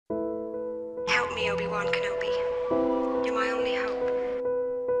me, Obi-Wan Kenobi. You're my only hope.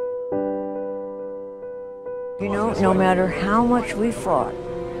 You know, no matter how much we fought,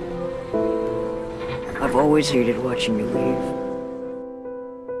 I've always hated watching you leave.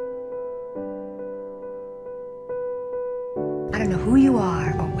 I don't know who you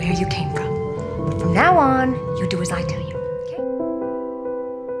are or where you came from. But from now on, you do as I tell you, okay?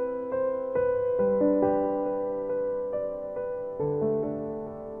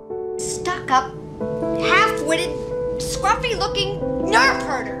 Stuck-up, half-witted, scruffy-looking nerf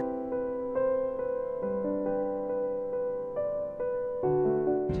herder.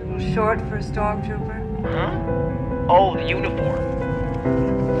 Too short for a stormtrooper? Huh? Oh, the uniform.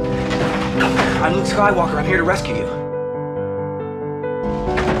 I'm Luke Skywalker. I'm here to rescue you.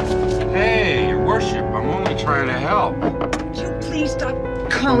 Hey, your worship, I'm only trying to help. Would you please stop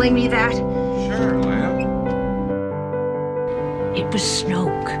calling me that? Sure, Leia. It was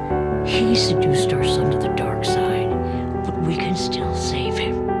Snoke. He seduced our son to the dark side, but we can still save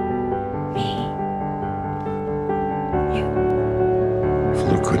him. Me. You. If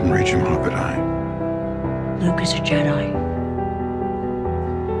Luke couldn't reach him, how could I? Luke is a Jedi.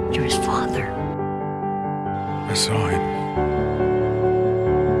 You're his father. I saw it.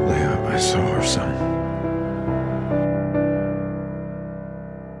 Leia, I saw her son.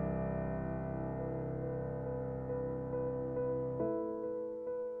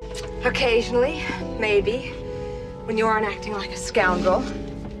 Occasionally, maybe, when you aren't acting like a scoundrel.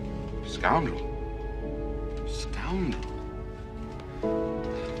 Scoundrel? Scoundrel?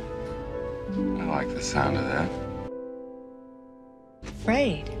 I like the sound of that.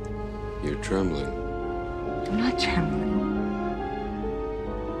 Afraid? You're trembling. I'm not trembling.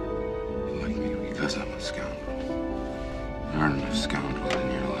 You like me because I'm a scoundrel. There aren't enough scoundrels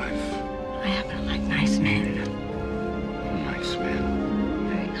in your life. I happen to like nice men. Nice man.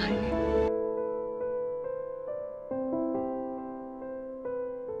 Very nice.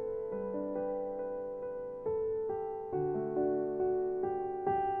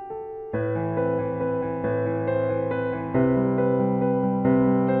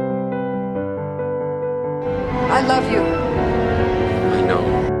 I love you. I know.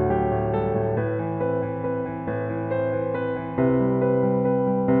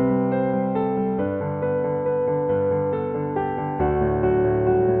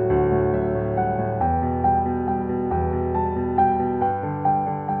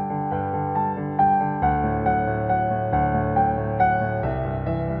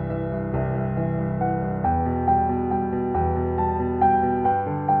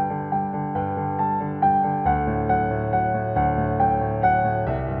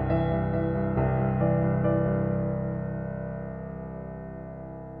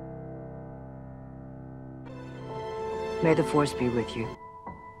 May the Force be with you.